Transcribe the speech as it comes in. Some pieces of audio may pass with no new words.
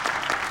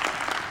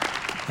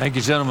Thank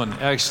you, gentlemen.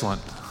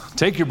 Excellent.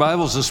 Take your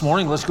Bibles this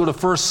morning. Let's go to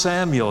 1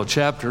 Samuel,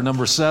 chapter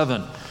number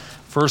 7.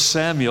 1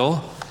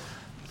 Samuel,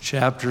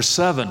 chapter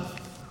 7. I'm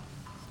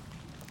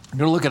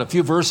going to look at a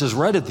few verses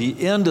right at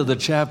the end of the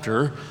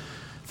chapter.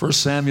 1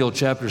 Samuel,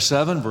 chapter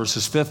 7,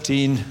 verses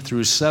 15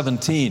 through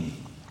 17.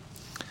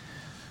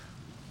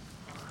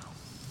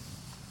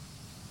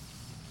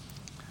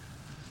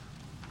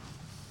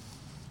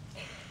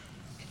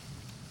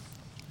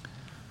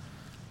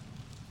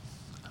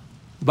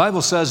 The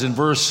Bible says in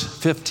verse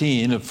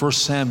 15 of 1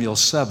 Samuel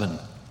 7,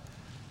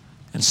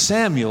 "And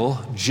Samuel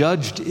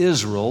judged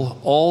Israel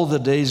all the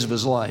days of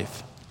his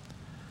life.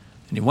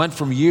 And he went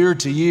from year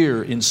to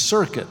year in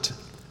circuit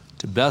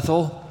to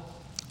Bethel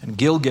and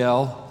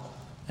Gilgal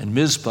and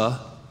Mizpah,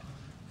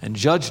 and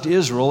judged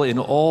Israel in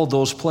all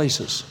those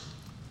places.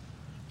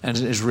 And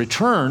his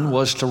return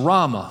was to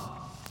Ramah,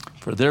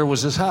 for there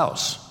was his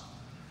house.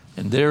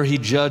 And there he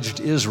judged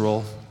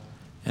Israel,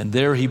 and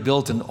there he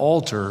built an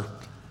altar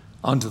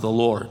unto the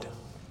Lord."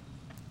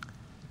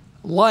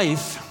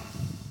 Life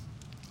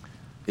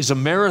is a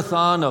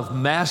marathon of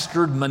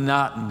mastered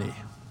monotony.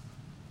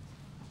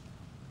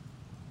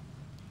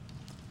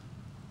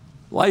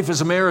 Life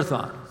is a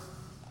marathon.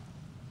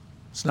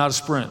 It's not a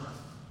sprint.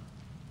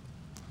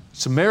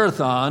 It's a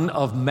marathon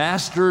of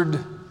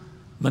mastered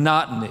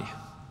monotony.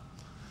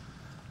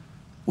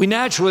 We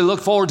naturally look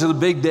forward to the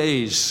big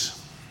days,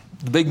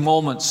 the big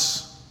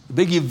moments, the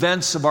big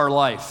events of our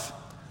life.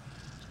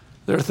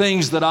 There are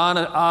things that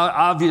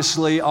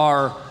obviously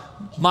are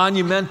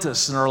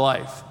monumentous in our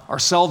life. Our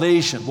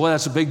salvation, boy,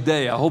 that's a big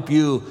day. I hope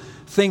you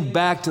think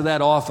back to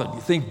that often. You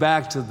think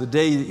back to the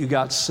day that you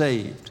got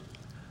saved.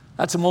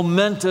 That's a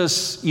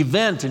momentous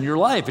event in your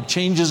life. It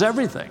changes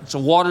everything. It's a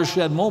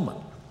watershed moment.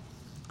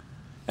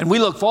 And we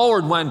look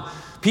forward when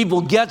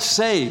people get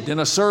saved in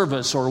a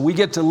service, or we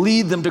get to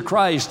lead them to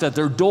Christ at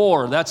their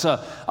door. That's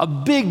a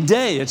big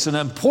day. It's an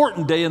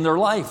important day in their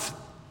life.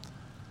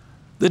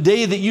 The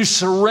day that you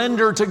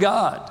surrender to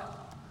God.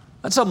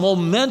 That's a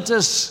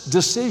momentous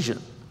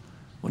decision.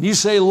 When you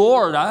say,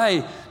 "Lord,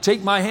 I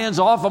take my hands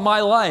off of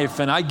my life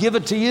and I give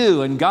it to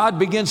you," and God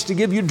begins to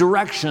give you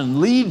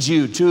direction, leads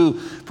you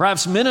to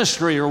perhaps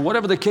ministry or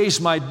whatever the case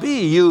might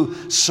be, you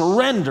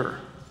surrender.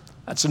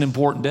 That's an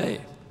important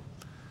day.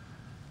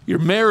 Your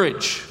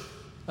marriage,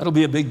 that'll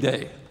be a big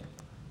day.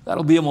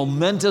 That'll be a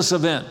momentous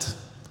event.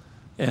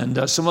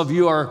 And some of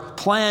you are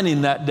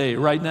planning that day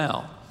right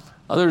now.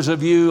 Others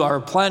of you are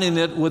planning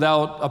it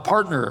without a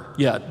partner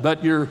yet,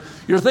 but you're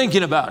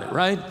thinking about it,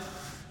 right?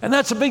 And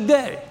that's a big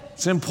day.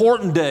 It's an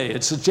important day.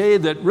 It's a day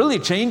that really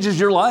changes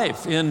your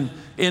life in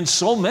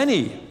so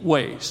many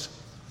ways.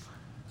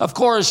 Of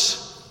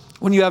course,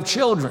 when you have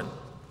children,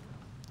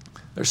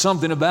 there's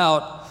something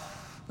about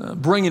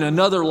bringing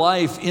another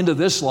life into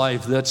this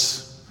life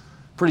that's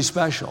pretty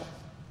special.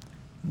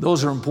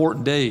 Those are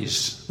important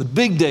days, the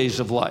big days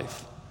of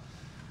life.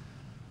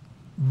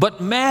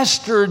 But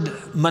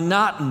mastered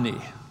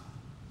monotony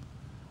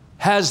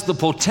has the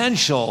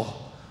potential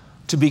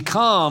to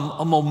become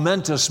a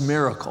momentous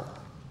miracle.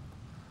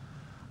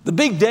 The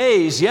big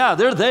days, yeah,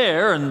 they're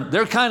there, and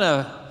they're kind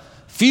of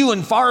few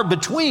and far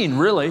between,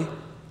 really.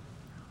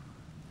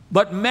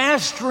 But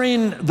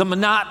mastering the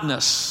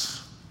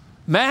monotonous,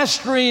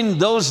 mastering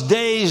those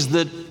days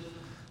that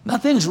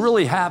nothing's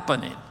really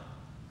happening,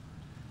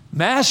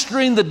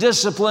 mastering the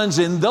disciplines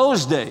in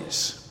those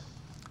days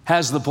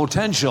has the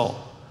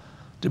potential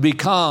to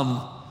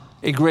become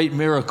a great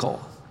miracle.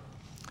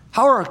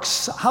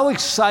 How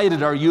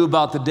excited are you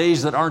about the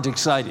days that aren't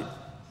exciting?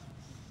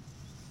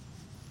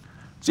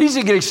 It's easy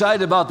to get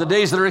excited about the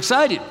days that are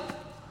exciting.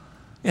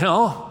 You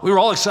know, we were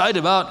all excited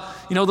about,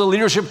 the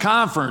leadership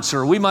conference,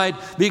 or we might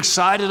be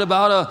excited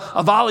about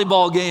a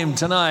volleyball game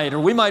tonight, or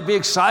we might be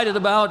excited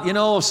about,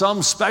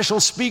 some special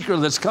speaker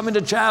that's coming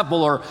to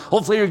chapel, or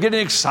hopefully you're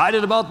getting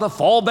excited about the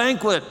fall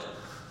banquet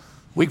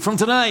week from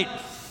tonight.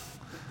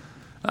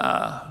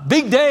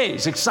 Big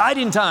days,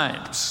 exciting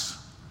times.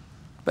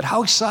 But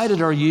how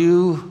excited are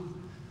you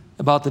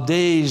about the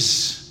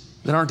days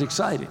that aren't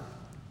exciting?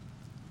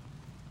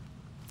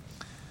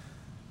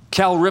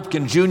 Cal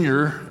Ripken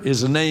Jr.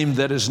 is a name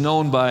that is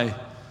known by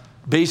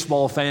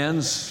baseball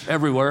fans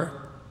everywhere.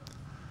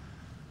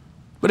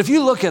 But if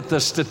you look at the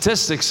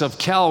statistics of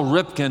Cal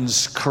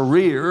Ripken's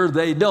career,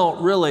 they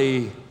don't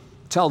really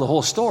tell the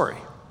whole story.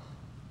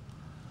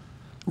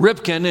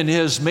 Ripken, in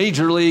his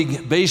Major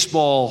League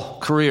Baseball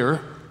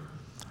career,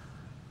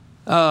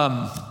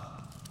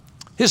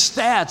 his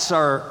stats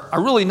are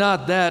really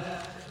not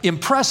that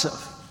impressive,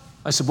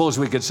 I suppose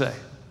we could say.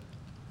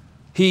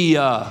 He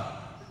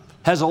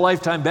has a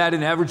lifetime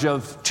batting average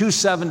of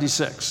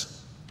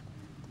 .276.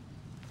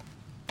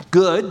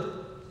 Good,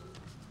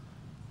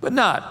 but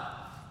not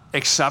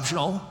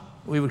exceptional.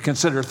 We would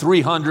consider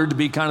 .300 to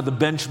be kind of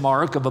the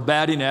benchmark of a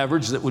batting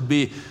average that would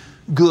be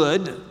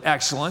good,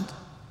 excellent.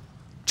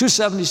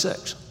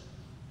 .276.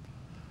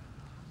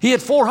 He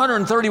had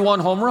 431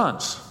 home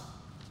runs.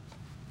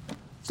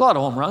 It's a lot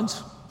of home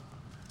runs.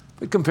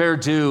 But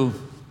compared to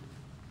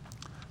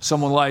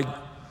someone like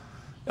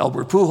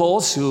Albert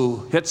Pujols,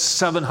 who hits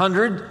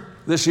 700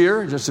 this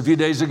year, just a few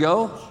days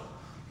ago.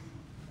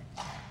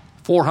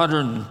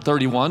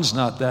 431's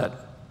not that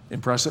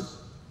impressive.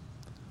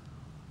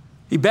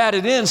 He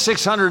batted in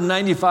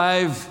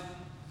 695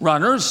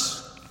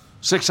 runners,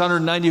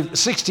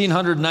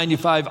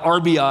 1,695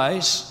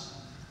 RBIs.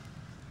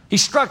 He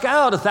struck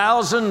out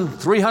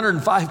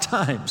 1,305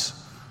 times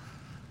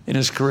in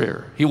his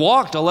career. He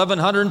walked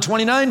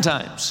 1,129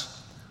 times.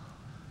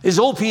 His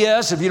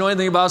OPS, if you know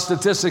anything about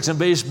statistics in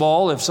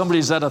baseball, if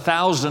somebody's at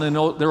 1,000 in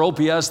their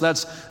OPS,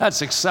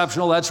 that's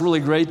exceptional. That's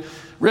really great.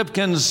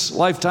 Ripken's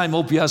lifetime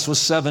OPS was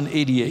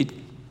 788.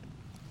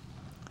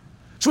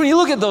 So when you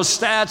look at those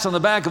stats on the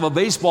back of a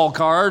baseball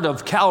card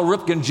of Cal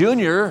Ripken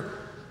Jr.,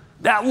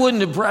 that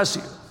wouldn't impress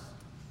you.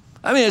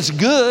 I mean, it's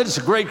good. It's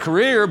a great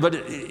career, but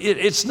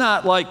it's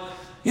not like,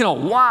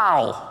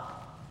 wow.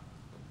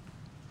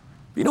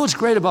 You know what's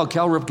great about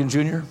Cal Ripken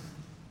Jr.?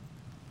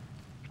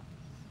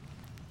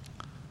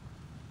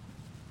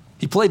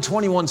 He played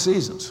 21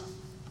 seasons.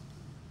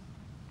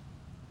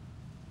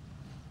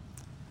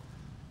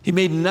 He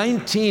made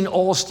 19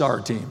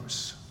 all-star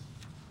teams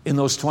in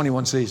those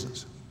 21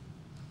 seasons.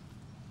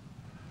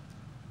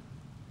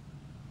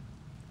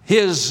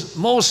 His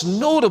most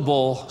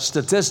notable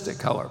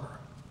statistic, however,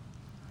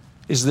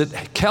 is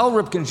that Cal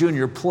Ripken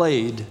Jr.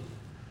 played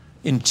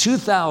in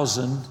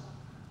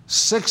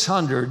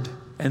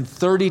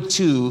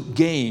 2,632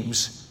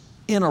 games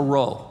in a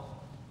row.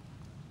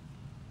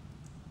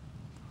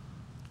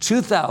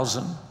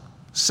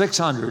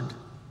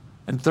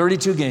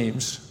 2,632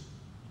 games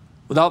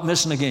without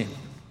missing a game.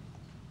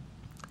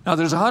 Now,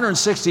 there's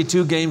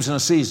 162 games in a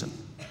season.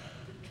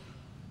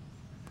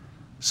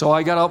 So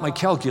I got out my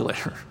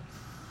calculator.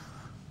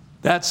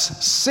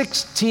 That's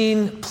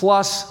 16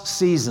 plus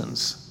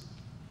seasons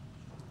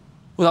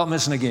without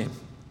missing a game.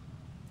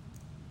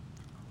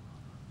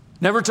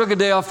 Never took a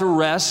day off to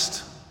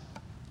rest.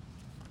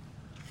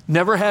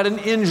 Never had an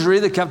injury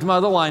that kept him out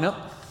of the lineup.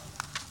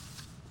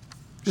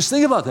 Just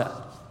think about that.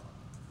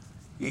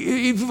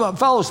 If you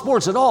follow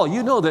sports at all,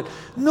 you know that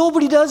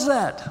nobody does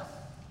that.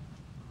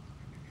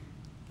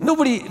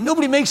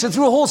 Nobody makes it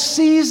through a whole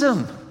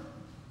season.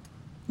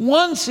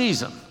 One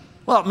season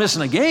without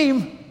missing a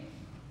game.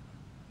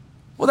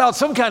 Without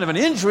some kind of an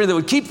injury that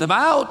would keep them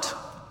out.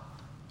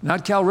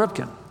 Not Cal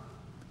Ripken.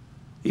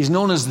 He's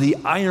known as the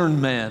Iron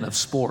Man of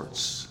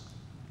sports.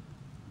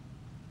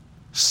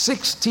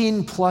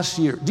 16 plus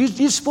years. Do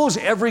you suppose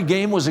every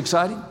game was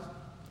exciting?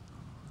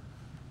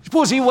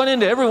 Suppose he went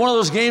into every one of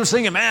those games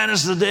thinking, man,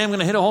 this is the day I'm going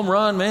to hit a home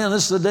run. Man,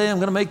 this is the day I'm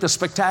going to make the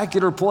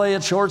spectacular play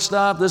at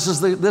shortstop.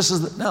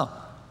 No.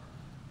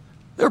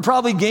 There were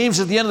probably games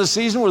at the end of the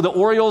season where the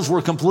Orioles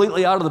were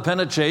completely out of the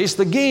pennant chase.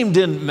 The game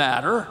didn't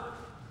matter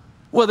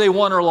whether they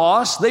won or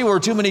lost. They were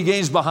too many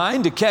games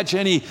behind to catch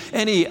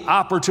any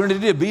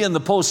opportunity to be in the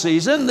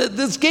postseason.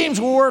 These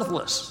games were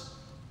worthless.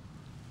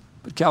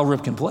 But Cal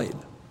Ripken played.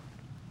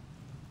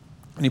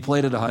 And he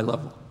played at a high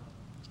level.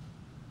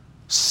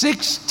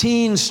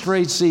 16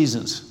 straight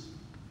seasons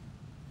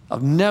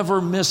of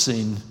never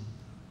missing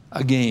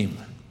a game.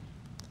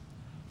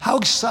 How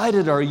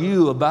excited are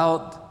you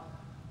about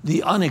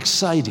the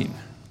unexciting?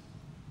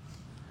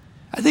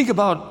 I think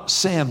about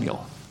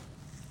Samuel.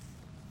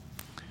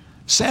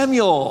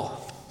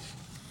 Samuel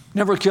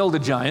never killed a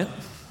giant.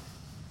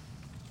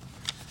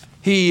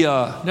 He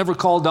never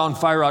called down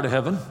fire out of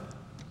heaven.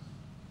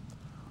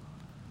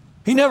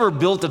 He never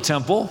built a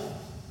temple.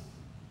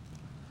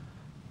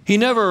 He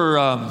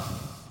never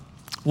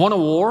won a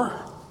war.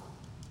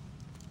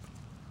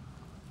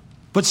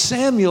 But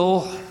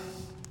Samuel,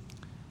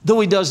 though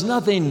he does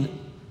nothing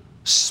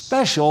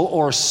special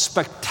or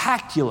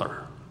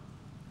spectacular,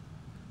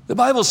 the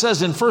Bible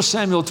says in 1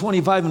 Samuel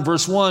 25 and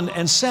verse 1,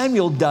 and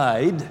Samuel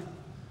died,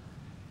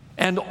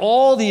 and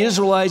all the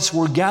Israelites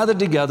were gathered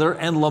together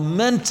and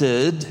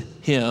lamented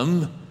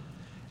him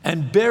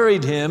and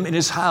buried him in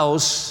his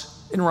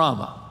house in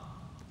Ramah.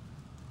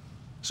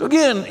 So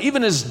again,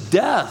 even his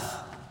death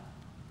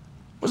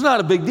was not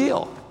a big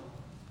deal.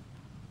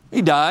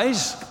 He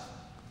dies,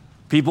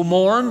 people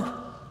mourn,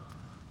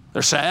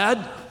 they're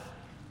sad,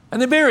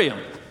 and they bury him.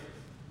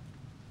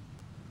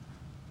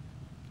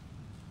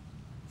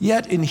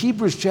 Yet in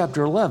Hebrews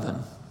chapter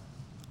 11,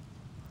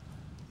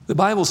 the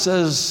Bible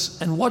says,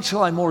 and what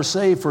shall I more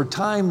say, for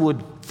time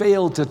would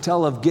fail to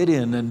tell of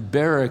Gideon and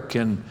Barak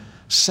and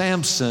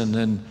Samson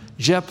and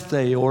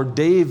Jephthah or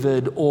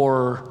David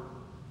or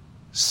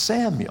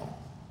Samuel.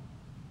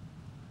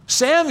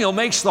 Samuel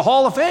makes the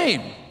Hall of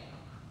Fame.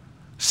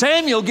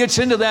 Samuel gets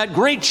into that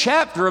great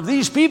chapter of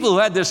these people who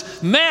had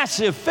this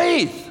massive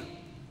faith.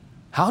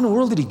 How in the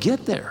world did he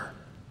get there?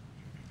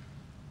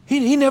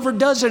 He never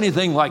does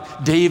anything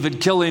like David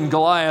killing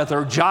Goliath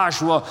or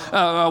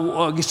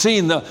Joshua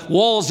seeing the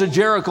walls of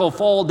Jericho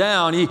fall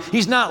down.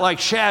 He's not like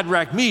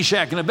Shadrach,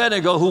 Meshach, and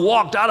Abednego who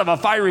walked out of a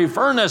fiery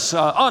furnace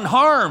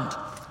unharmed.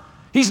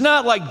 He's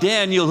not like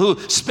Daniel who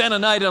spent a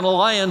night in a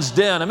lion's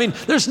den. I mean,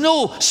 there's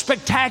no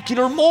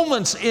spectacular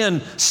moments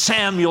in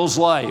Samuel's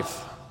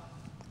life.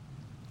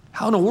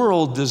 How in the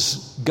world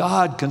does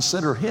God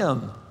consider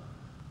him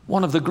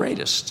one of the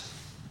greatest?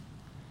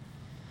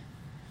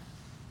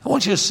 I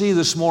want you to see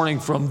this morning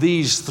from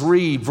these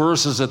 3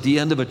 verses at the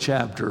end of a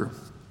chapter,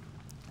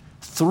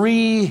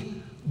 3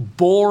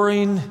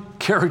 boring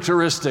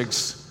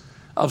characteristics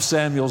of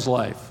Samuel's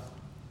life.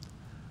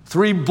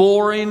 3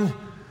 boring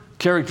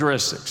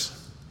characteristics.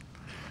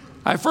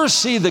 I first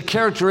see the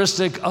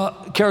characteristic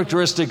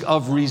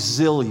of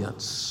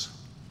resilience.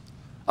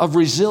 Of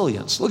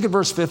resilience. Look at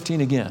verse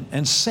 15 again.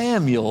 And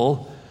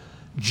Samuel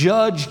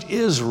judged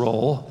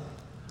Israel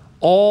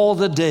all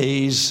the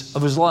days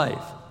of his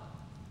life.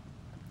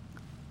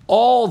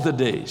 All the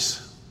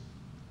days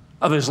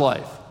of his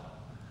life.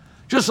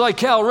 Just like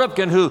Cal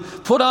Ripken, who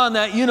put on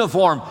that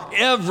uniform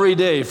every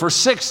day for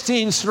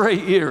 16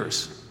 straight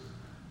years.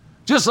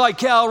 Just like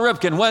Cal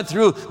Ripken went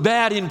through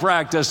batting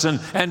practice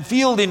and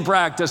fielding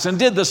practice and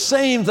did the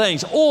same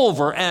things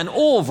over and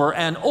over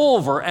and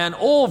over and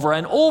over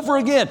and over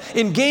again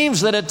in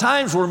games that at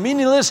times were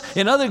meaningless,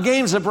 in other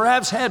games that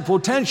perhaps had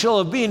potential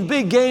of being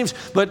big games,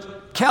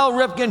 but Cal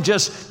Ripken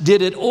just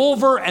did it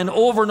over and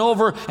over and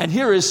over. And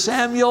here is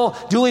Samuel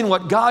doing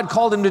what God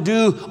called him to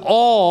do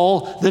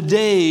all the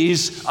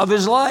days of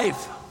his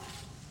life.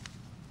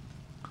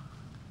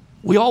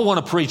 We all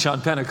want to preach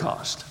on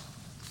Pentecost.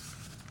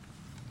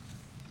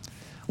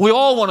 We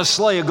all want to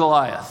slay a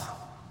Goliath.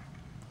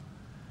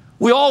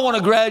 We all want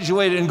to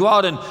graduate and go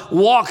out and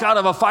walk out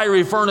of a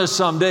fiery furnace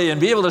someday and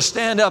be able to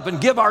stand up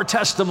and give our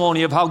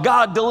testimony of how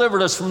God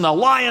delivered us from the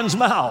lion's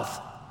mouth.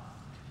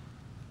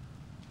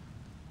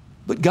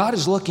 But God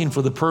is looking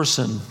for the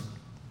person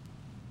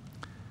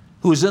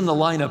who is in the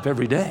lineup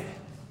every day.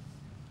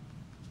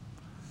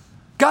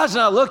 God's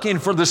not looking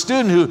for the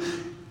student who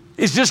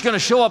is just going to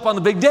show up on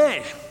the big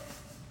day.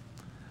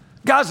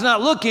 God's not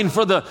looking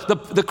for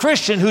the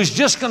Christian who's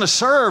just going to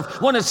serve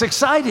when it's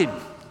exciting.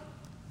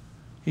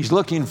 He's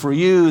looking for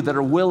you that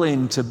are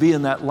willing to be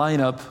in that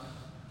lineup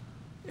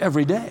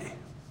every day.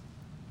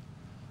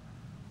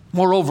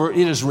 Moreover,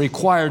 it is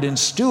required in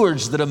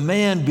stewards that a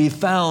man be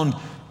found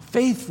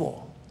faithful.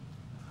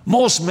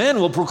 Most men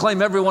will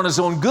proclaim everyone his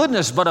own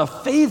goodness, but a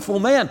faithful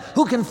man,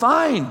 who can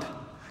find?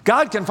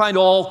 God can find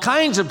all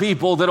kinds of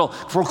people that'll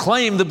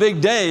proclaim the big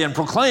day and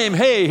proclaim,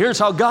 hey, here's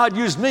how God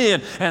used me,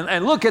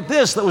 and look at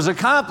this that was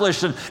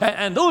accomplished,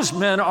 and those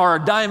men are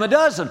a dime a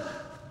dozen.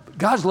 But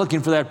God's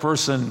looking for that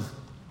person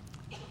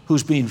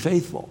who's being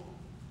faithful.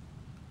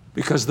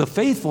 Because the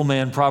faithful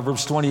man,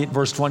 Proverbs 28,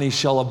 verse 20,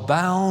 shall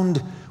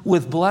abound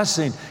with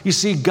blessing. You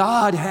see,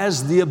 God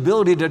has the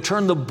ability to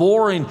turn the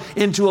boring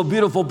into a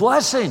beautiful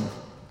blessing.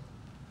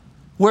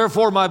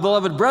 Wherefore, my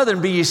beloved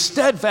brethren, be ye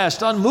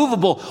steadfast,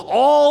 unmovable,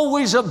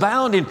 always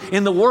abounding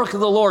in the work of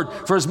the Lord,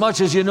 for as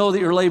much as you know that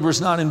your labor is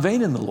not in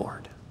vain in the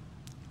Lord.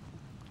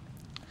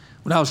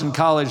 When I was in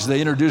college, they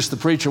introduced the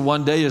preacher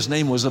one day. His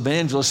name was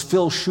evangelist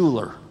Phil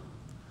Schuler.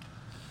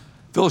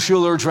 Phil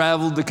Schuler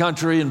traveled the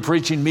country in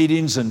preaching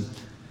meetings, and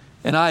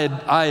I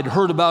had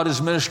heard about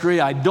his ministry.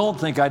 I don't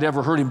think I'd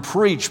ever heard him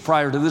preach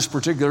prior to this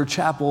particular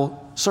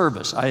chapel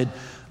service. I had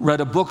read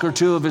a book or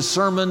 2 of his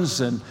sermons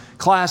and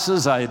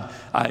classes.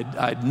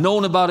 I'd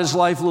known about his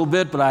life a little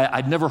bit, but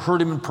I'd never heard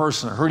him in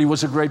person. I heard he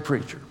was a great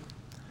preacher.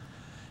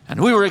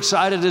 And we were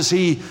excited as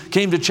he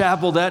came to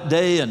chapel that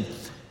day, and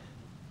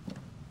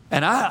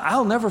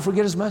I'll never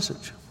forget his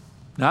message.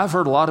 Now, I've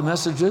heard a lot of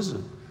messages.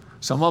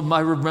 Some of them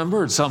I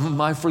remember, and some of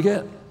them I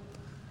forget.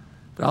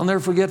 But I'll never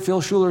forget Phil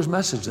Schuler's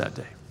message that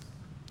day.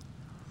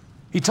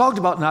 He talked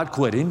about not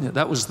quitting.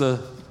 That was the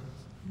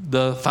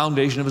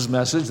foundation of his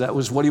message. That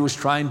was what he was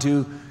trying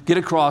to get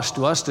across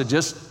to us, to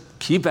just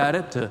keep at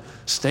it, to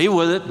stay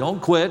with it.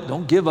 Don't quit.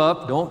 Don't give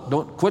up.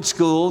 Don't quit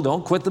school.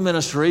 Don't quit the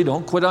ministry.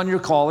 Don't quit on your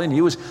calling.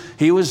 He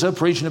was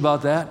preaching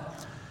about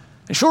that.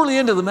 And shortly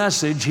into the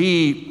message,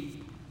 he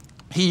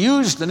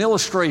used an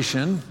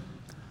illustration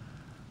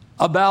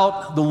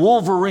about the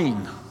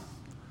wolverine.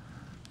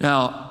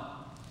 Now,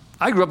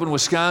 I grew up in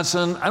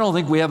Wisconsin. I don't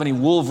think we have any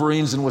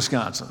wolverines in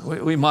Wisconsin.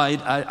 We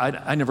might.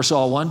 I never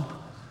saw one.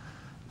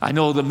 I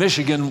know the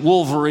Michigan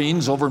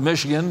Wolverines over in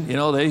Michigan,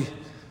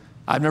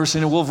 I've never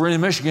seen a Wolverine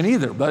in Michigan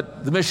either,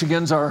 but the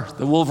Michigans are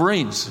the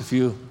Wolverines, if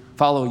you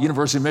follow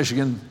University of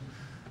Michigan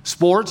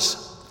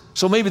sports.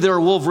 So maybe there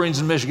are Wolverines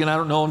in Michigan, I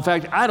don't know. In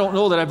fact, I don't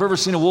know that I've ever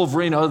seen a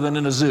Wolverine other than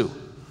in a zoo.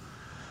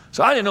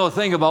 So I didn't know a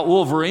thing about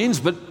Wolverines,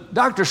 but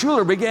Dr.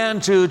 Schuler began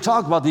to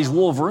talk about these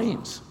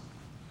Wolverines.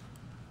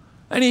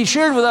 And he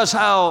shared with us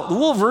how the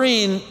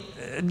Wolverine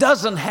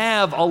doesn't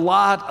have a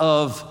lot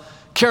of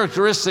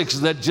characteristics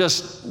that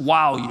just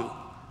wow you.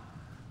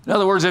 In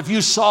other words, if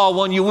you saw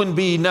one, you wouldn't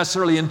be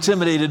necessarily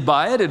intimidated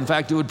by it. In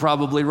fact, it would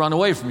probably run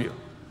away from you.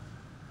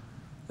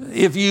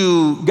 If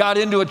you got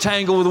into a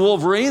tangle with a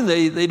wolverine,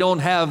 they don't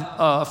have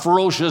a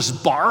ferocious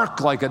bark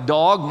like a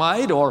dog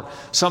might, or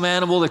some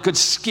animal that could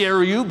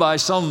scare you by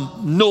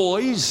some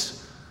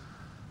noise.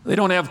 They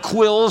don't have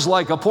quills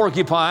like a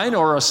porcupine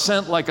or a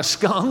scent like a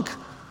skunk.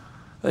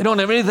 They don't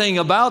have anything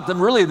about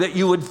them really that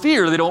you would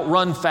fear. They don't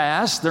run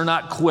fast. They're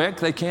not quick.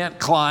 They can't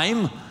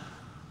climb.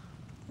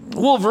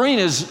 Wolverine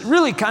is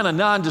really kind of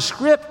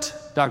nondescript,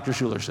 Dr.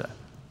 Schuler said.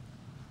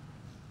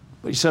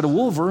 But he said a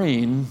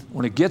wolverine,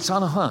 when it gets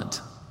on a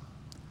hunt,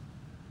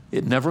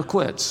 it never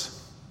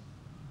quits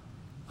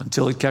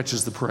until it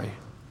catches the prey.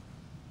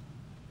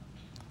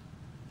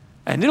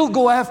 And it'll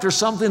go after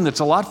something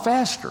that's a lot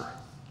faster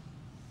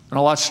and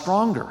a lot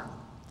stronger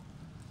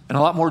and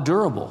a lot more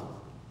durable.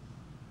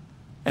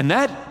 And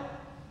that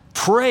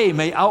prey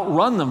may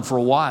outrun them for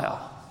a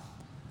while.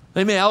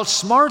 They may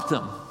outsmart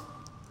them.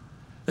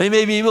 They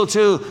may be able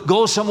to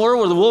go somewhere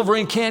where the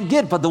wolverine can't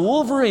get, but the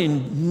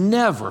wolverine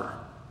never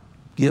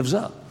gives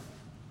up.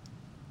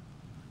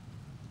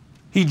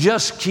 He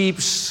just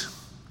keeps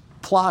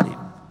plotting.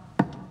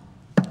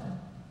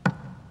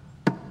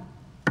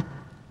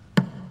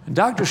 And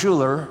Dr.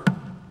 Schuller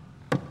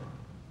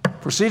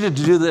proceeded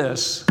to do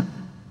this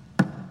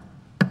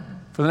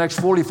for the next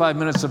 45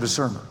 minutes of his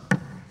sermon.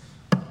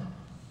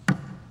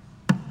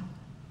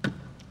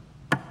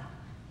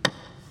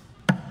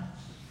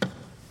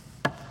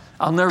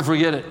 I'll never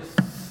forget it.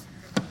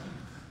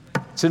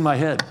 It's in my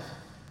head.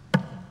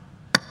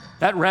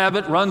 That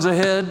rabbit runs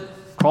ahead,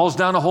 crawls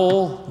down a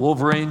hole,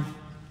 wolverine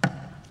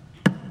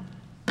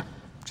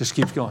just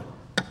keeps going.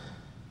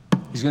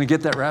 He's going to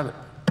get that rabbit.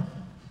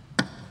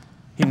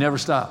 He never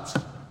stops.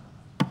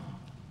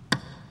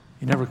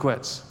 He never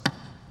quits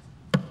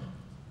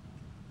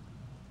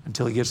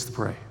until he gets the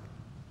prey.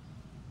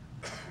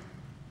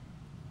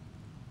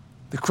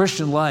 The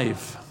Christian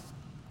life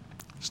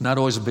is not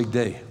always a big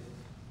day.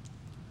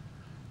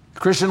 The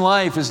Christian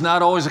life is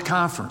not always a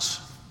conference.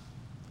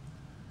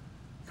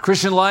 The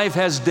Christian life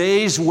has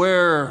days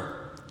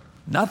where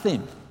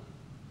nothing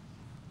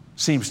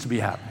seems to be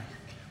happening.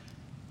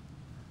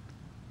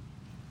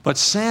 But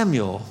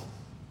Samuel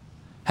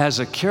has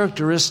a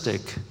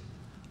characteristic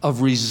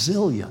of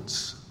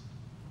resilience.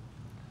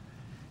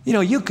 You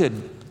know,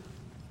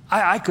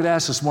 I could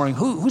ask this morning,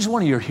 who's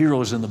one of your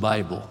heroes in the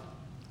Bible?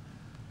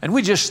 And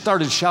we just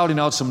started shouting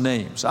out some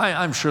names.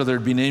 I'm sure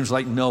there'd be names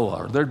like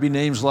Noah, or there'd be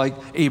names like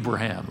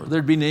Abraham, or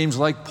there'd be names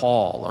like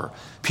Paul, or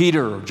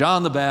Peter, or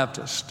John the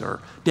Baptist, or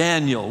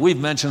Daniel. We've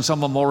mentioned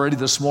some of them already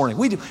this morning.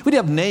 We'd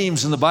have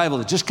names in the Bible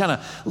that just kind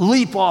of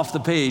leap off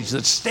the page,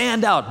 that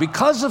stand out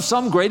because of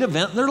some great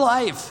event in their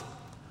life.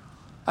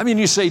 I mean,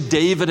 you say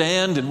David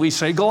and we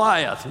say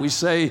Goliath. We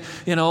say,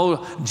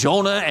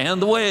 Jonah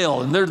and the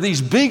whale. And there are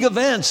these big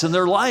events in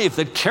their life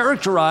that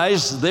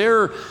characterize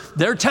their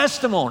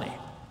testimony.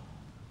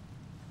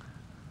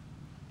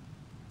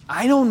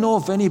 I don't know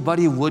if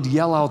anybody would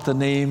yell out the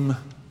name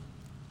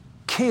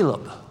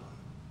Caleb.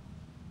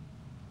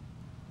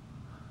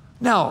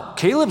 Now,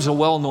 Caleb's a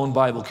well-known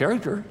Bible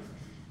character.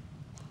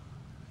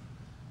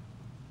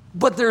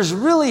 But there's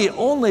really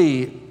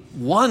only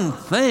one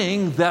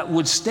thing that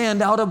would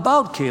stand out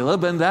about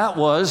Caleb, and that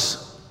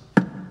was,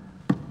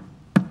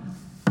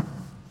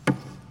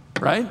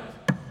 right?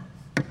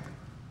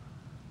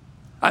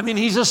 I mean,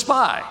 he's a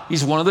spy.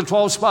 He's one of the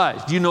 12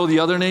 spies. Do you know the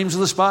other names of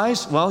the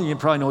spies? Well, you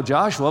probably know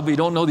Joshua, but you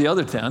don't know the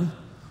other 10.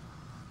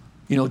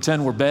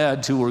 10 were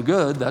bad, 2 were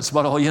good. That's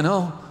about all you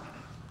know.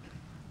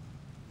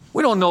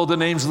 We don't know the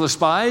names of the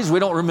spies. We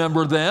don't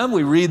remember them.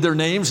 We read their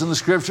names in the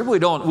scripture. We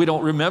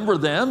don't remember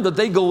them. But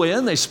they go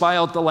in, they spy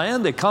out the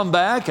land, they come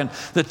back, and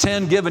the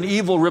 10 give an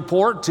evil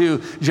report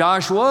to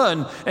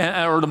Joshua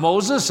or to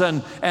Moses,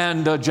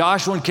 and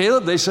Joshua and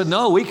Caleb, they said,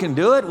 no, we can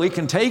do it. We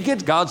can take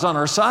it. God's on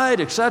our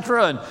side,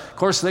 etc. And of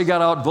course, they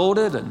got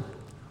outvoted.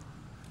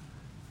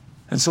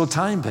 And so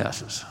time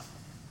passes.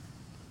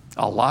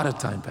 A lot of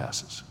time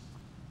passes.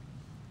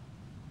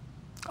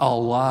 A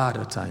lot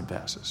of time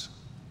passes.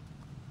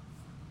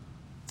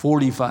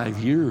 45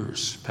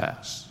 years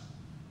pass.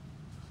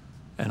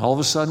 And all of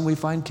a sudden we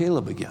find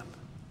Caleb again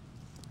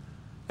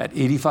at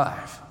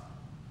 85,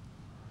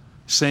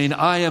 saying,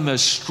 I am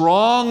as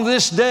strong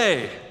this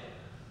day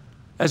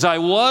as I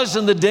was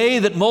in the day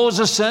that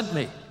Moses sent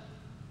me.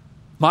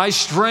 My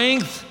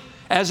strength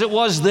as it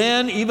was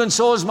then, even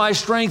so is my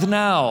strength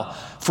now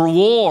for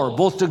war,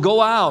 both to go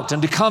out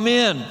and to come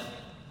in.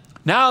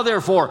 Now,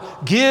 therefore,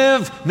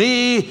 give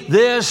me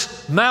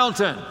this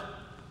mountain.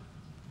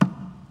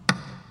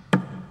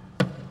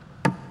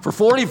 For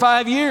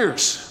 45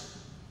 years,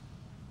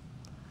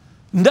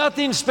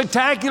 nothing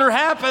spectacular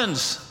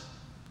happens.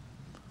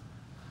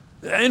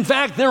 In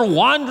fact, they're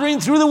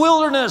wandering through the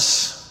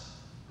wilderness.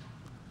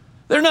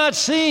 They're not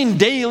seeing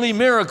daily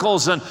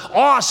miracles and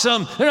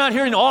awesome, they're not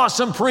hearing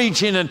awesome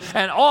preaching and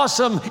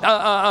awesome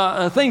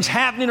things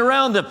happening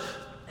around them.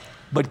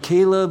 But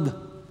Caleb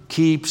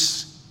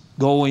keeps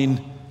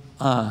going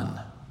on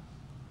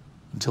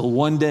until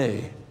one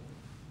day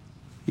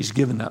he's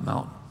given that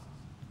mountain.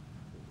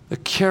 The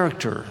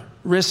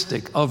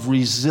characteristic of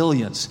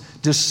resilience.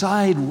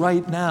 Decide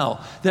right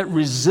now that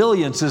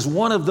resilience is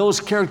one of those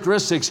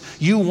characteristics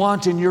you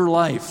want in your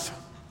life.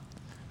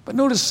 But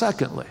notice,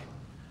 secondly,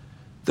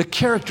 the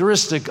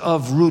characteristic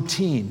of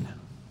routine.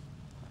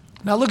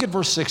 Now look at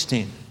verse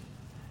 16.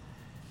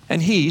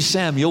 And he,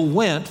 Samuel,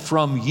 went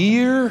from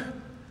year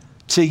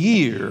to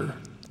year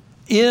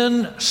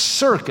in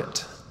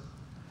circuit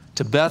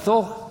to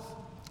Bethel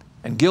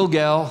and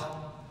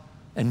Gilgal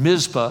and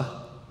Mizpah,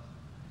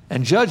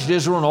 and judged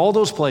Israel in all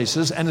those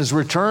places, and his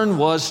return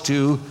was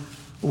to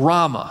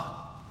Ramah.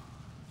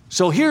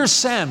 So here's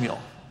Samuel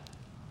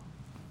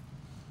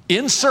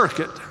in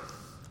circuit,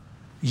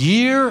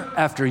 year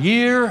after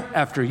year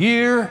after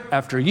year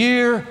after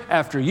year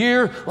after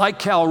year, like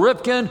Cal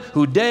Ripken,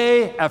 who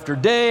day after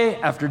day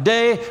after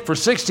day for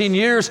 16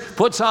 years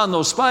puts on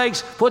those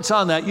spikes, puts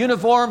on that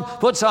uniform,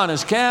 puts on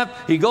his cap.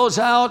 He goes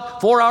out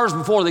 4 hours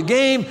before the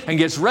game and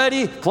gets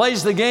ready,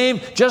 plays the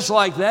game. Just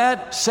like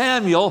that,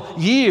 Samuel,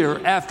 year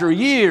after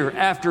year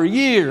after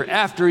year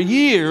after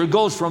year,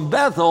 goes from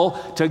Bethel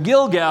to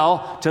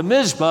Gilgal to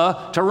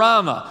Mizpah to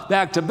Ramah,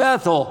 back to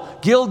Bethel,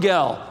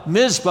 Gilgal,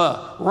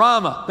 Mizpah,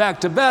 Ramah,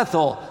 back to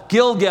Bethel,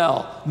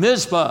 Gilgal,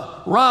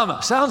 Mizpah,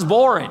 Ramah. Sounds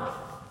boring.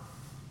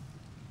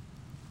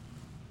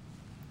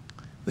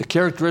 The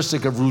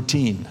characteristic of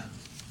routine.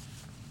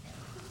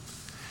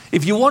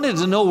 If you wanted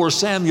to know where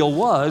Samuel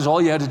was,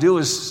 all you had to do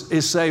is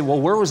say,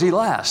 well, where was he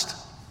last?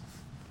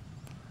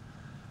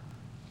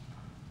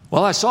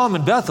 Well, I saw him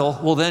in Bethel.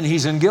 Well, then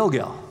he's in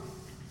Gilgal.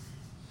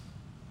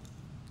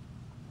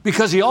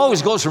 Because he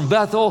always goes from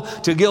Bethel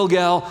to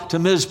Gilgal to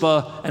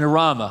Mizpah and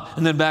Ramah,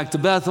 and then back to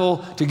Bethel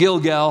to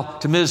Gilgal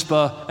to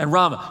Mizpah and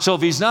Ramah. So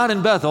if he's not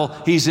in Bethel,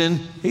 he's in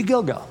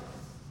Gilgal.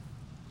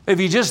 If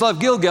he just left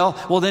Gilgal,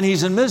 well, then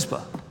he's in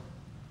Mizpah.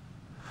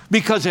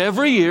 Because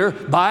every year,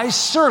 by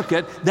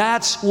circuit,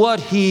 that's what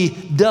he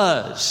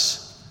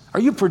does. Are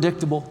you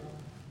predictable?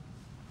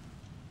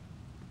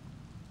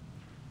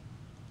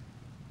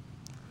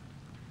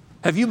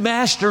 Have you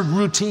mastered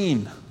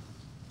routine?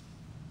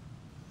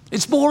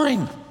 It's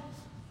boring.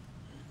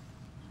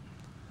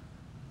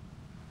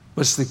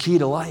 But it's the key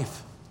to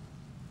life.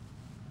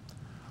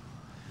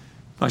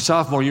 My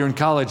sophomore year in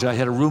college, I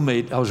had a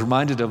roommate. I was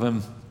reminded of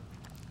him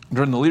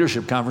during the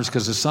leadership conference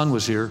because his son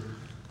was here.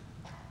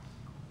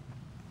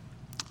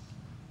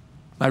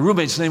 My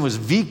roommate's name was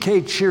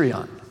V.K.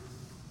 Chirian.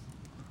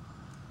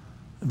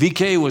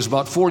 V.K. was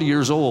about 40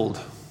 years old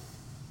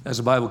as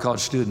a Bible college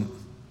student.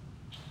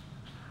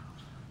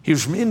 He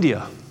was from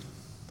India.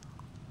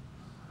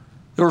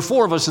 There were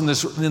 4 of us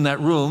in that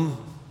room: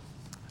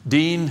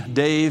 Dean,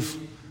 Dave,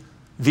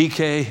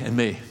 VK, and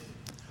me.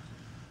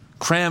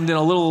 Crammed in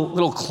a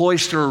little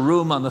cloister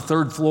room on the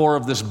 3rd floor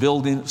of this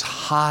building. It was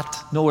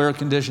hot, no air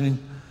conditioning.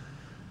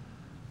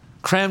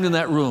 Crammed in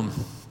that room.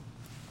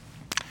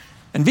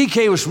 And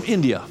VK was from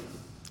India.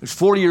 He was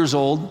 40 years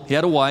old. He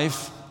had a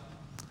wife,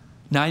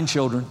 9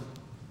 children.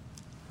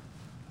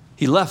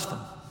 He left them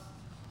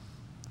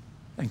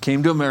and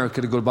came to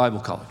America to go to Bible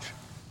college.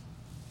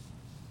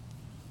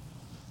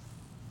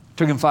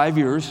 Took him 5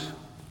 years to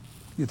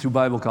get through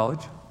Bible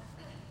college.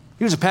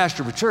 He was a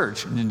pastor of a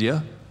church in India.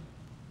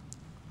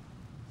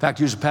 In fact,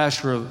 he was a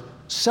pastor of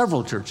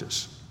several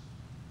churches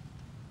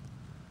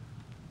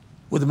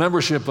with a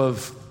membership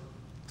of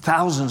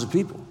thousands of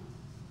people.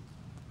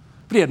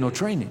 But he had no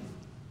training.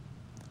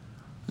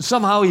 And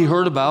somehow he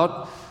heard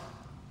about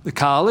the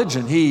college,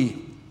 and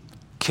he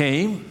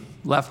came,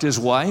 left his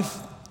wife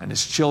and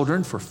his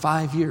children for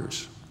 5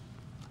 years.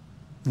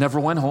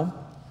 Never went home.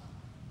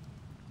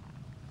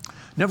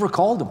 Never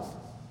called them.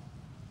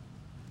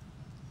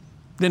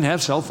 Didn't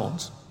have cell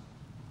phones.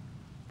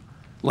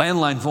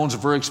 Landline phones are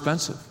very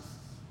expensive.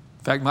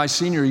 In fact, my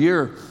senior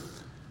year,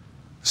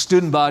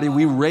 student body,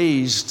 we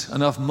raised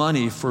enough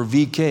money for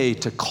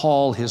VK to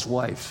call his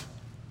wife.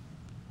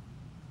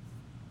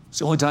 It's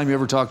the only time he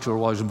ever talked to her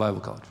while he was in Bible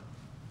college.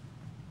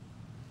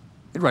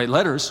 He'd write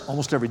letters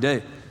almost every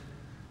day.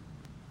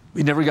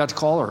 We never got to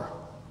call her.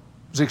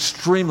 It was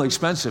extremely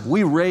expensive.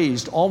 We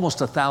raised almost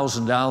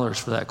 $1,000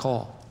 for that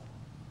call.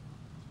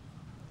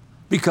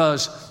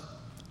 Because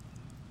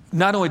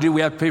not only did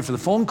we have to pay for the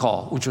phone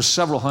call, which was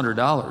several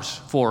 $100s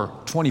for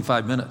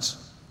 25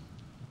 minutes,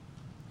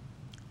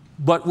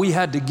 but we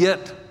had to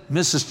get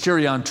Mrs.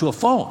 Chirian to a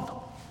phone.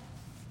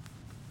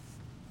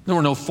 There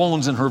were no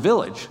phones in her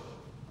village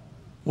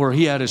where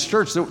he had his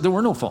church. There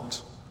were no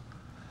phones.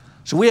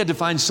 So we had to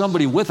find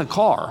somebody with a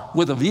car,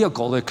 with a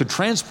vehicle that could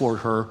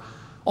transport her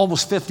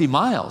almost 50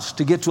 miles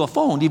to get to a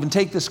phone to even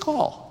take this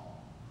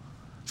call.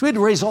 So we had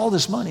to raise all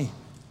this money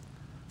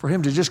for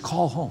him to just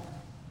call home.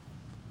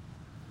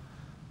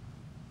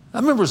 I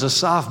remember as a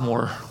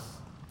sophomore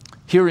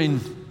hearing,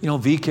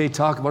 VK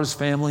talk about his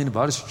family and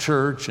about his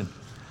church, and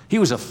he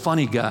was a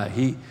funny guy.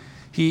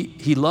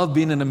 He loved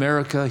being in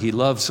America. He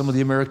loved some of the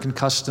American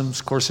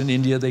customs. Of course, in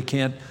India, they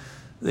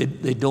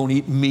don't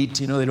eat meat,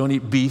 they don't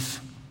eat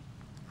beef.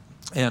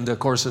 And of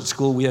course, at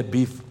school, we had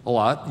beef a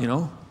lot,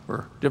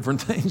 for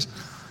different things.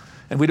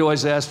 And we'd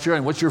always ask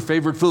Chirian, what's your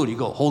favorite food? He'd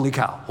go, holy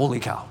cow, holy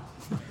cow.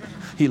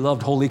 He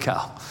loved holy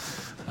cow.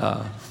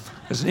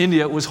 Because in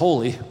India, it was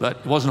holy, but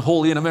it wasn't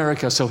holy in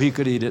America, so he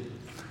could eat it.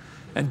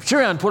 And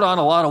Chirian put on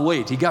a lot of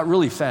weight. He got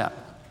really fat.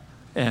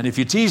 And if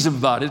you teased him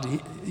about it,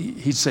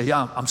 he'd say,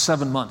 yeah, I'm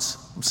 7 months.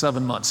 I'm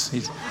 7 months.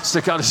 He'd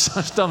stick out his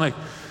stomach.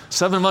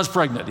 7 months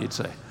pregnant, he'd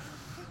say.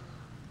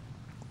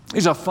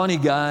 He's a funny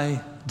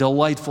guy,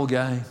 delightful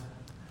guy.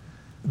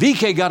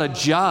 VK got a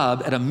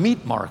job at a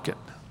meat market.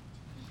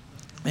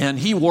 And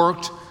he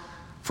worked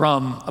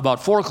from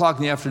about 4 o'clock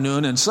in the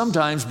afternoon, and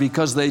sometimes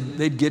because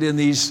they'd get in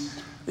these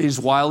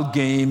wild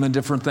game and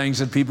different things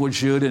that people would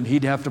shoot, and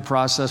he'd have to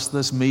process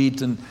this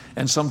meat, and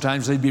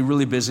sometimes they'd be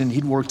really busy, and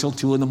he'd work till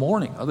 2 in the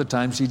morning. Other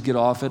times he'd get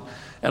off at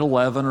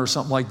 11 or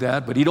something like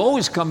that, but he'd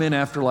always come in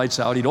after lights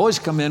out. He'd always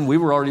come in. We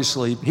were already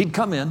asleep. He'd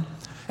come in,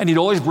 and he'd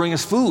always bring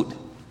us food.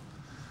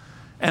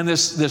 And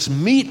this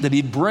meat that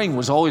he'd bring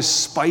was always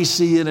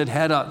spicy, and it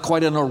had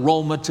quite an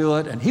aroma to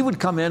it. And he would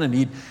come in, and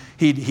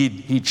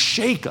he'd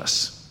shake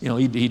us. You know,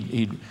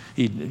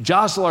 he'd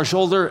jostle our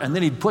shoulder, and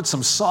then he'd put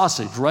some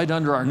sausage right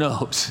under our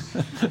nose.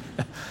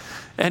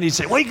 And he'd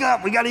say, "Wake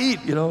up, we got to eat,"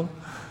 you know.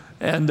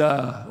 And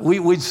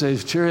we'd say,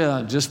 "Cheer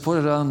on, just put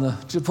it on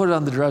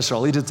the dresser.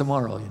 I'll eat it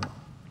tomorrow." You know,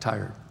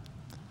 tired.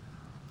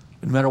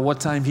 No matter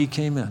what time he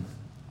came in,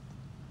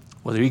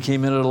 whether he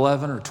came in at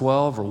 11 or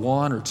 12 or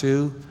 1 or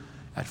 2,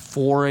 at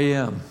 4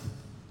 a.m.,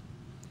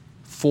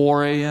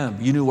 4 a.m.,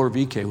 you knew where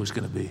VK was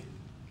going to be.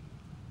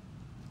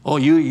 Oh,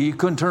 you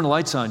couldn't turn the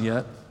lights on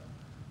yet.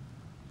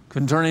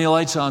 Couldn't turn any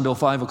lights on until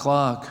 5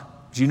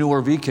 o'clock. You knew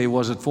where VK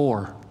was at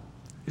 4.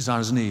 He's on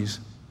his knees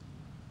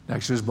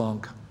next to his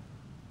bunk.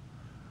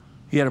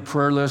 He had a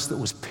prayer list that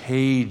was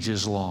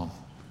pages long.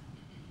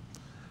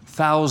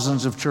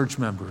 Thousands of church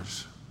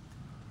members,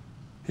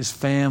 his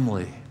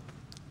family,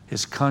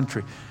 his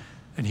country,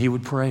 and he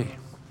would pray.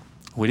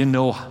 We didn't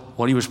know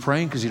what he was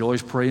praying because he'd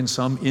always pray in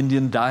some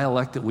Indian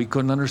dialect that we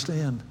couldn't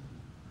understand.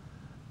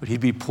 But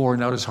he'd be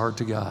pouring out his heart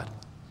to God.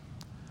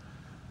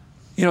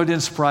 You know, it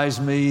didn't surprise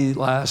me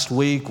last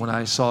week when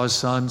I saw his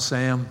son,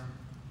 Sam,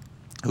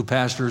 who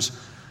pastors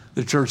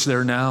the church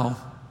there now.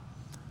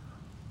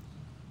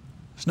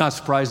 It's not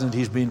surprising that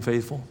he's being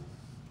faithful.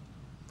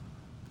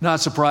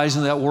 Not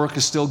surprising that work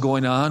is still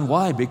going on.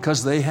 Why?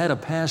 Because they had a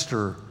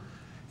pastor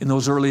in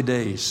those early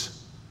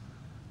days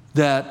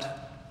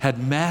that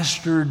had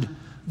mastered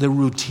the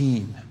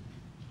routine.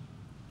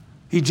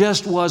 He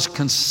just was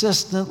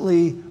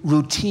consistently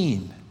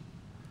routine.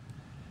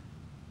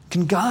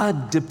 Can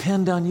God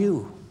depend on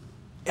you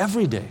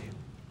every day?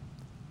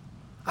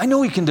 I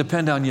know He can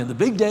depend on you in the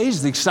big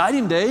days, the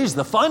exciting days,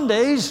 the fun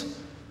days,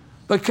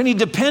 but can He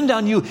depend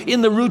on you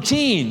in the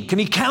routine? Can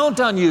He count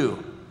on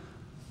you?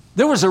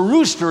 There was a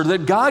rooster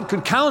that God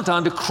could count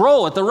on to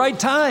crow at the right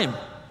time.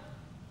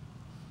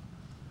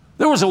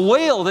 There was a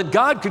whale that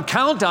God could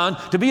count on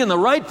to be in the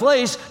right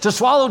place to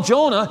swallow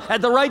Jonah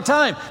at the right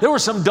time. There were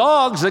some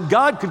dogs that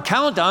God could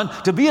count on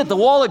to be at the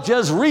wall at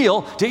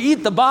Jezreel to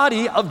eat the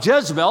body of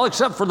Jezebel,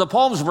 except for the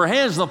palms of her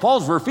hands and the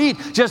palms of her feet,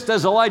 just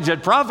as Elijah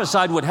had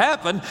prophesied would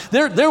happen.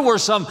 There were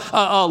some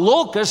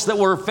locusts that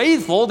were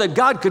faithful that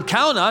God could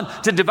count on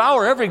to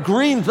devour every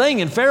green thing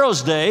in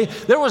Pharaoh's day.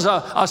 There was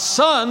a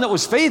sun that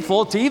was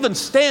faithful to even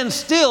stand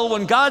still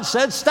when God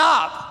said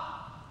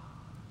stop.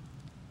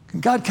 Can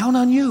God count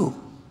on you?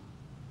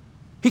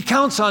 He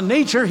counts on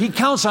nature, He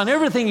counts on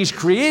everything He's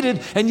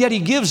created, and yet He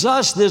gives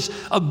us this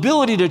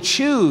ability to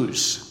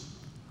choose.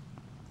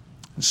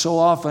 And so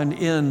often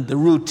in the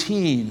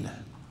routine,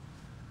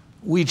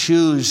 we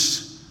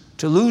choose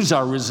to lose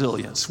our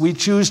resilience. We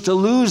choose to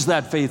lose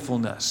that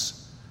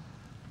faithfulness.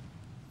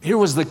 Here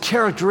was the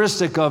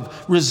characteristic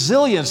of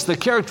resilience, the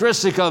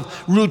characteristic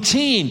of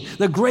routine.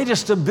 The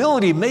greatest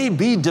ability may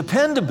be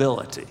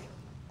dependability.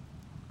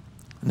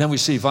 And then we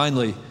see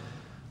finally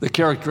the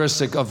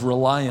characteristic of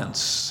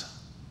reliance.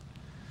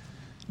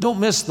 Don't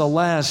miss the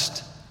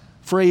last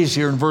phrase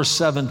here in verse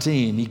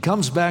 17. He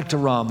comes back to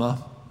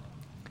Ramah,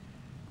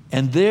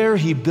 and there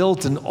he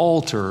built an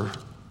altar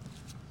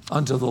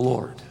unto the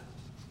Lord.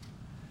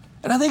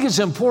 And I think it's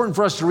important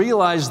for us to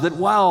realize that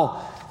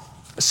while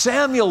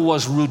Samuel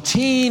was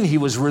routine, he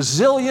was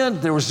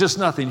resilient, there was just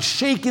nothing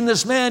shaking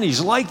this man. He's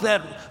like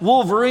that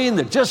Wolverine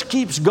that just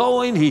keeps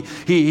going.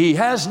 He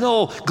has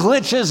no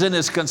glitches in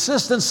his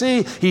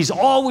consistency. He's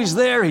always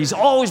there. He's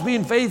always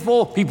being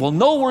faithful. People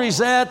know where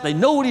he's at. They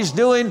know what he's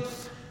doing.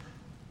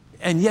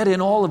 And yet in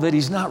all of it,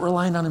 he's not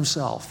relying on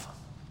himself.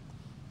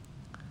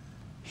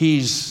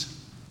 He's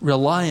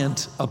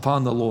reliant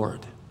upon the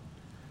Lord.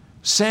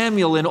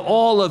 Samuel, in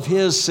all of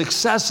his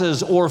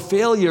successes or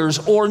failures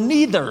or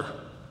neither,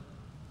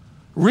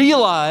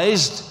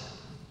 realized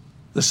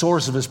the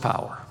source of his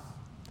power.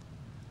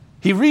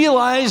 He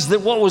realized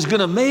that what was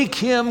going to make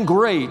him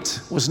great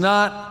was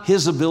not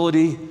his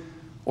ability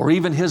or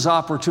even his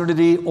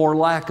opportunity or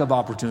lack of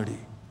opportunity.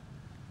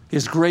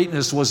 His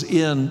greatness was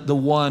in the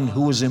one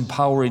who was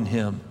empowering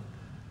him.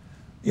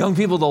 Young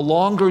people, the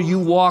longer you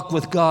walk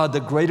with God,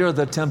 the greater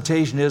the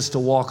temptation is to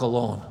walk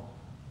alone.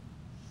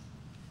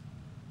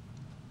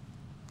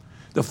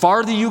 The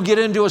farther you get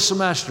into a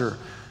semester,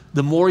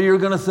 the more you're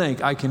going to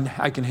think, I can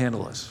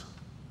handle this.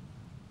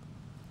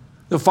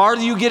 The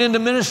farther you get into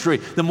ministry,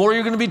 the more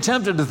you're going to be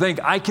tempted to think,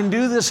 I can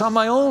do this on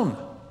my own.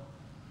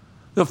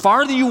 The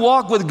farther you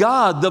walk with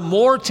God, the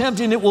more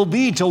tempting it will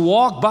be to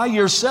walk by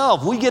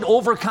yourself. We get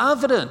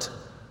overconfident.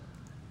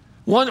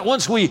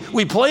 Once we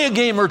play a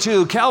game or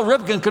two, Cal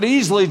Ripken could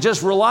easily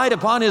just relied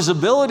upon his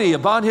ability,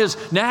 upon his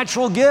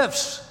natural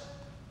gifts.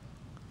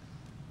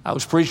 I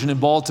was preaching in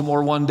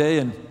Baltimore one day,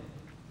 and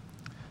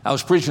I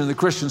was preaching in the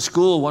Christian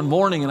school one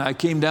morning, and I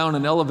came down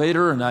an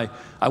elevator, and I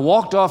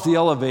walked off the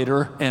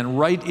elevator and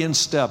right in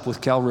step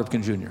with Cal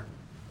Ripken Jr.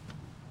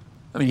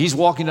 I mean, he's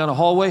walking down a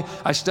hallway.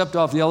 I stepped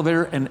off the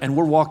elevator, and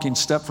we're walking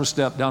step for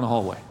step down a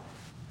hallway.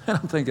 And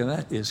I'm thinking,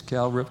 that is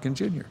Cal Ripken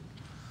Jr.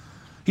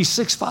 He's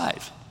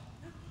 6'5".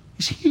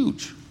 He's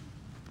huge.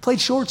 Played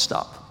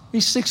shortstop.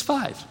 He's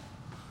 6'5".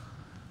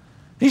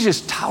 He's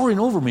just towering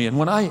over me. And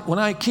when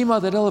I came out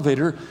of that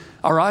elevator,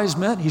 our eyes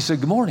met. He said,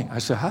 "Good morning." I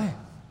said, "Hi."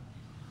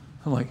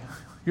 I'm like,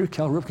 "You're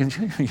Cal Ripken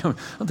Jr."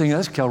 I'm thinking,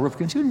 that's Cal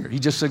Ripken Jr. He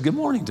just said good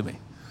morning to me.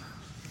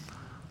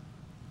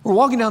 We're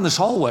walking down this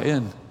hallway,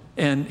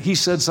 and he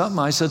said something,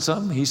 I said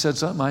something, he said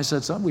something, I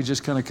said something. We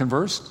just kind of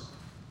conversed.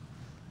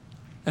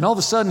 And all of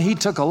a sudden, he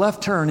took a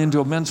left turn into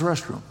a men's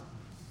restroom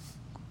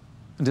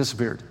and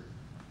disappeared.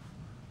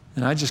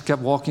 And I just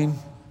kept walking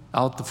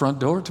out the front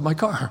door to my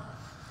car.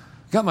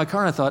 I got in my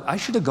car, and I thought, I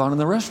should have gone in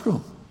the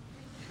restroom.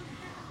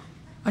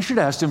 I should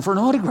have asked him for an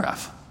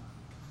autograph.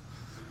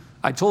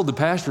 I told the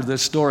pastor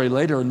this story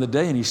later in the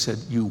day, and he said,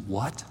 "You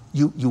what?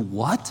 You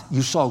what?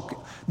 You saw?"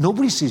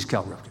 Nobody sees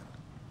Cal Ripken.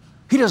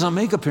 He doesn't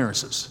make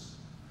appearances.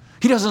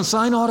 He doesn't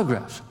sign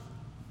autographs.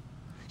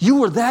 You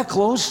were that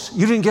close?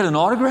 You didn't get an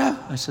autograph?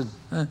 I said,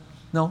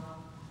 no.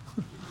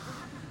 I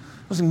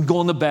wasn't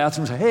going to the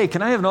bathroom and say, "Hey,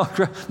 can I have an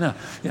autograph?" No,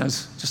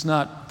 it's just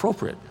not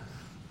appropriate.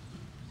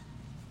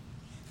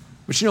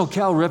 But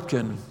Cal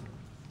Ripken,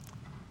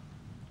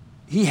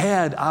 he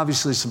had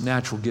obviously some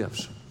natural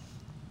gifts.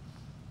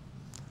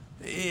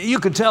 You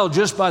could tell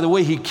just by the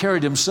way he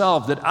carried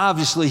himself that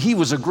obviously he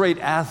was a great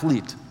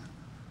athlete.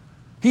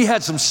 He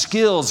had some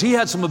skills. He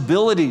had some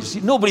abilities.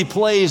 Nobody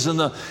plays in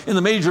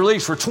the major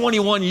leagues for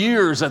 21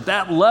 years at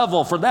that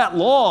level for that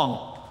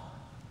long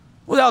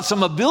without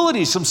some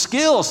ability, some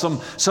skills,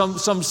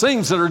 some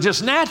things that are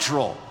just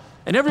natural.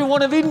 And every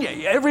one of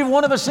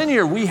us in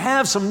here, we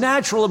have some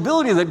natural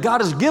ability that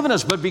God has given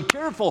us. But be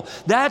careful,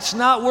 that's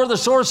not where the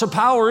source of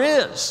power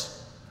is.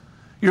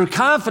 Your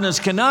confidence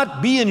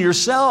cannot be in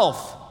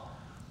yourself.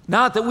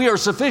 Not that we are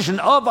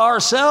sufficient of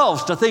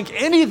ourselves to think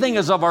anything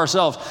is of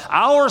ourselves.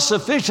 Our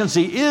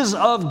sufficiency is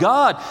of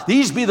God.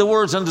 These be the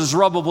words unto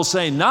Zerubbabel,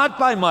 saying, "Not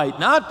by might,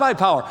 not by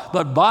power,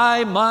 but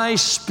by my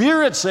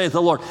Spirit, saith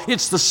the Lord."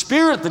 It's the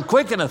Spirit that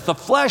quickeneth, the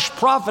flesh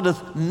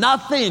profiteth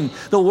nothing.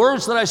 The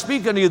words that I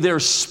speak unto you, they're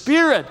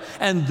spirit,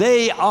 and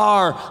they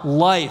are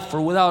life.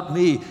 For without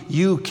me,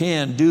 you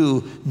can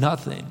do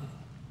nothing.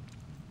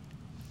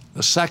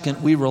 The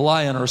second we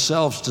rely on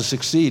ourselves to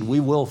succeed, we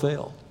will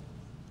fail.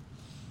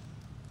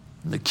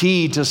 The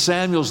key to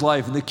Samuel's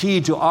life and the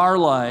key to our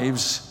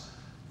lives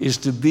is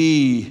to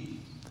be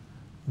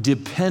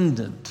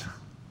dependent,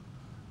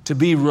 to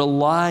be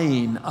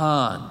relying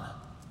on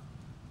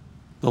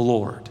the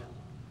Lord.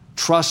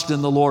 Trust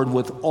in the Lord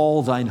with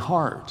all thine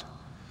heart.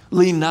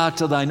 Lean not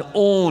to thine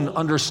own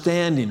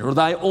understanding or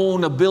thy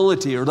own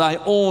ability or thy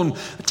own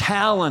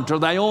talent or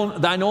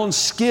thine own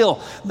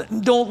skill.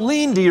 Don't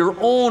lean to your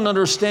own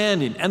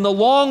understanding. And the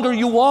longer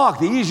you walk,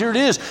 the easier it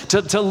is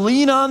to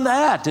lean on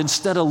that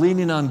instead of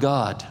leaning on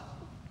God.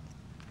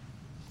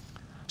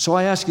 So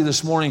I ask you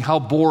this morning, how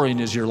boring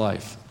is your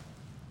life?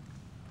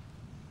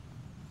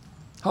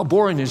 How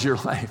boring is your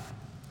life?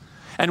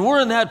 And we're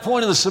in that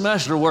point of the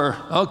semester where,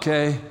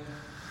 okay,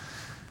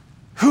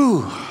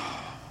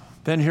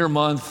 been here a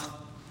month,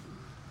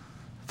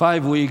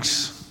 5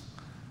 weeks,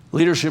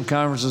 leadership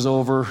conference is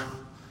over.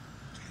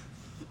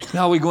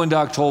 Now we go into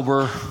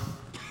October,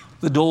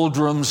 the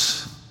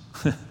doldrums,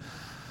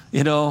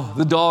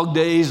 the dog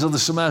days of the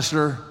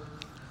semester.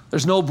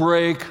 There's no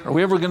break. Are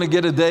we ever going to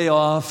get a day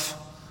off?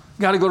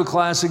 Got to go to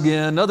class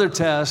again, another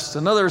test,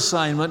 another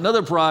assignment,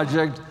 another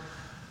project.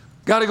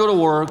 Got to go to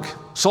work,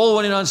 soul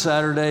winning on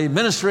Saturday,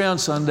 ministry on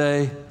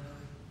Sunday.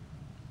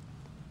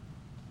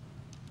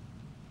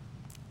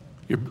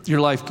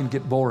 Your life can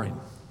get boring.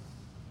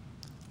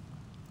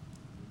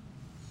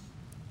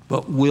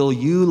 But will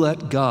you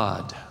let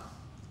God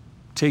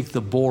take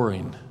the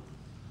boring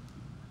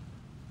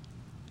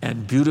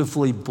and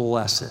beautifully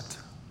bless it?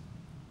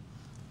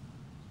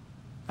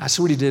 That's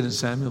what he did in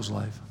Samuel's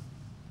life.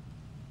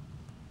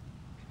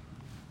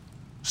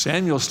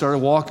 Samuel started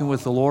walking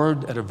with the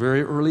Lord at a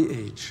very early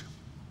age.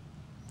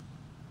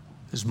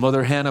 His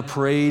mother Hannah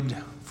prayed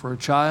for a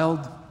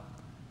child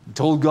and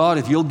told God,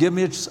 "If you'll give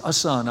me a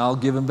son, I'll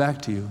give him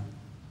back to you."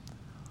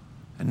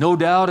 And no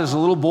doubt as a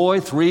little boy,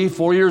 3,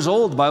 4 years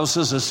old, the Bible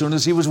says as soon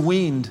as he was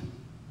weaned,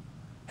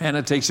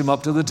 Hannah takes him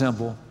up to the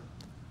temple,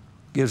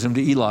 gives him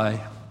to Eli.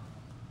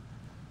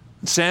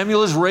 And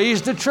Samuel is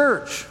raised at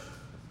church.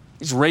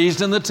 He's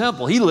raised in the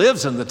temple. He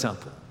lives in the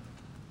temple.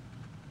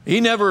 He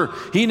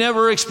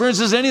never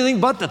experiences anything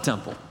but the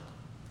temple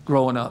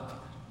growing up.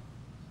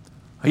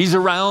 He's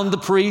around the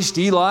priest,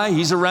 Eli.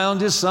 He's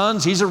around his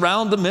sons. He's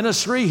around the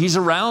ministry. He's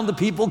around the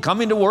people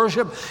coming to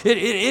worship.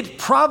 It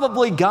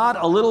probably got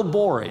a little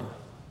boring.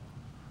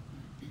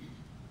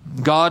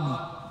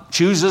 God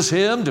chooses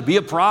him to be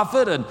a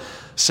prophet, and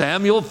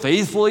Samuel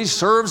faithfully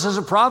serves as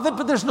a prophet,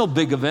 but there's no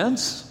big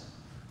events.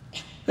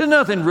 There's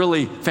nothing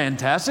really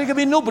fantastic. I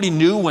mean, nobody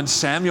knew when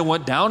Samuel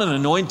went down and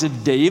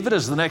anointed David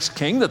as the next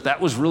king that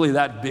was really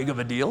that big of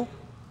a deal.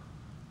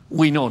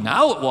 We know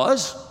now it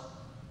was.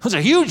 It was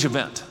a huge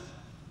event.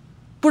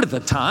 But at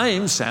the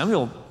time,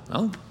 Samuel,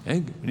 oh,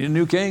 hey, we need a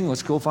new king.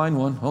 Let's go find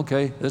one.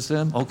 Okay, that's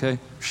him. Okay,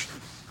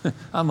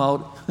 I'm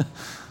out.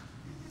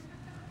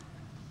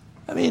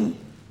 I mean,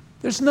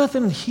 there's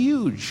nothing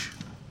huge.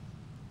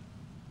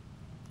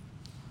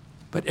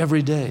 But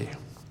every day,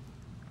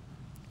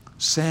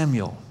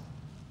 Samuel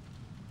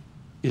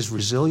is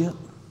resilient.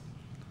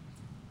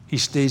 He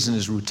stays in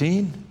his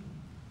routine,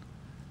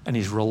 and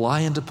he's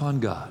reliant upon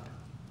God.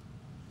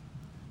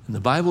 And the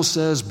Bible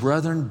says,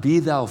 brethren, be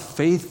thou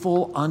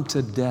faithful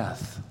unto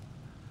death,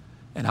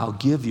 and I'll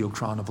give you a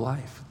crown of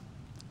life.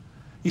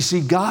 You see,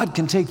 God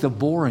can take the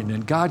boring,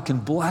 and God can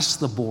bless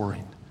the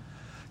boring.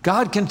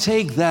 God can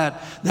take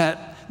that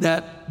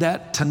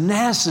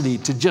tenacity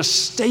to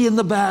just stay in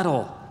the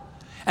battle.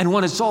 And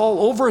when it's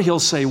all over, he'll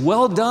say,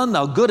 well done,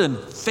 thou good and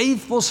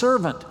faithful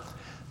servant.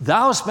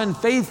 Thou hast been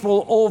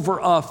faithful over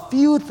a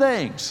few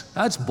things.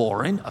 That's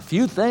boring. A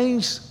few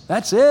things.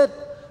 That's it.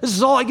 This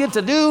is all I get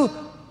to do.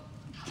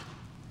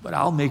 But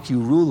I'll make you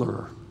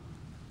ruler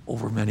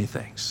over many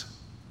things.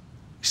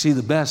 You see,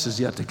 the best is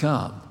yet to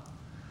come.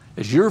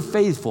 As you're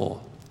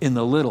faithful in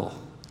the little,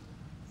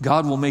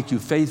 God will make you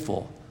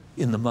faithful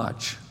in the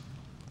much.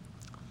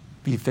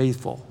 Be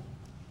faithful.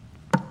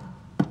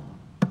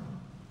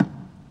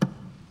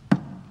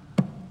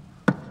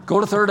 Go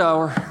to third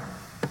hour.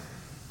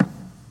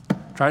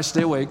 Try to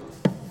stay awake.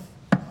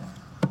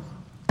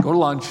 Go to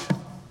lunch.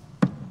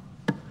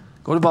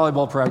 Go to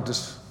volleyball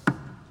practice.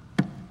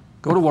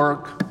 Go to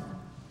work.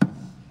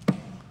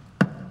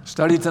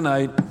 Study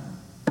tonight.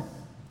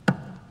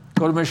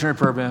 Go to missionary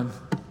prayer band.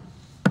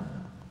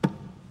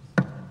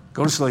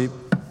 Go to sleep.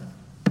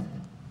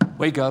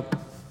 Wake up.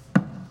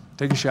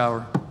 Take a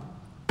shower.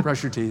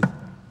 Brush your teeth.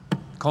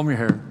 Comb your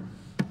hair.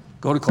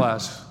 Go to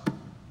class.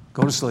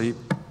 Go to sleep.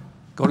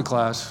 Go to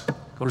class.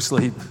 Go to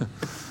sleep.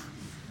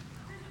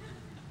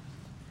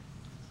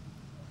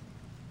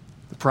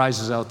 The prize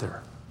is out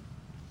there.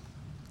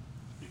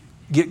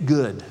 Get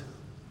good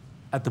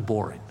at the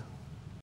boring.